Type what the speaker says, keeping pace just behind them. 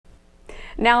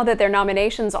Now that their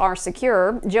nominations are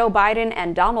secure, Joe Biden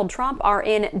and Donald Trump are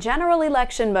in general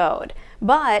election mode.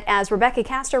 But as Rebecca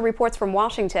Castor reports from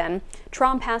Washington,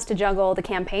 Trump has to juggle the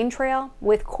campaign trail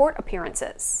with court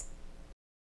appearances.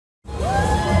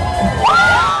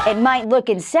 It might look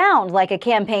and sound like a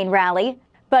campaign rally,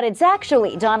 but it's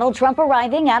actually Donald Trump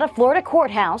arriving at a Florida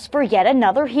courthouse for yet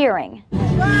another hearing.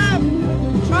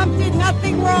 Trump did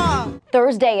nothing wrong.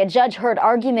 Thursday, a judge heard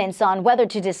arguments on whether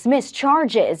to dismiss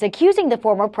charges accusing the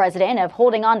former president of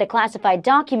holding on to classified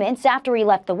documents after he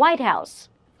left the White House.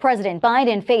 President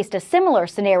Biden faced a similar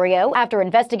scenario after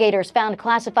investigators found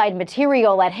classified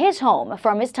material at his home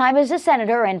from his time as a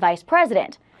senator and vice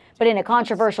president. But in a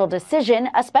controversial decision,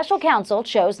 a special counsel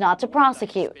chose not to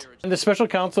prosecute. And the special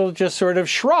counsel just sort of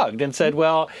shrugged and said,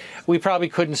 well, we probably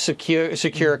couldn't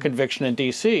secure a conviction in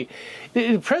D.C.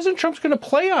 President Trump's going to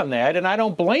play on that, and I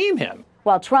don't blame him.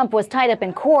 While Trump was tied up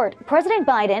in court, President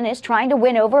Biden is trying to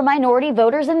win over minority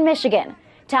voters in Michigan,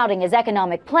 touting his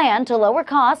economic plan to lower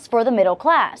costs for the middle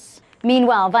class.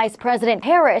 Meanwhile, Vice President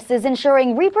Harris is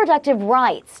ensuring reproductive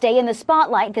rights stay in the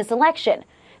spotlight this election,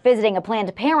 visiting a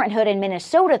Planned Parenthood in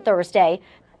Minnesota Thursday,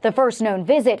 the first known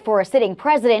visit for a sitting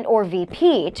president or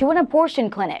VP to an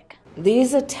abortion clinic.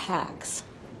 These attacks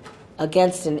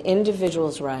against an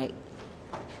individual's right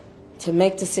to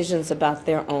make decisions about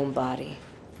their own body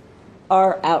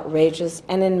are outrageous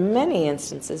and in many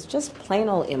instances just plain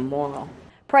old immoral.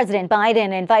 President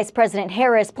Biden and Vice President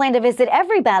Harris plan to visit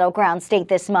every battleground state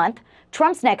this month.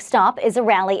 Trump's next stop is a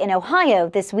rally in Ohio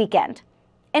this weekend.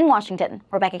 In Washington,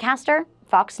 Rebecca Castor,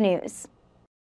 Fox News.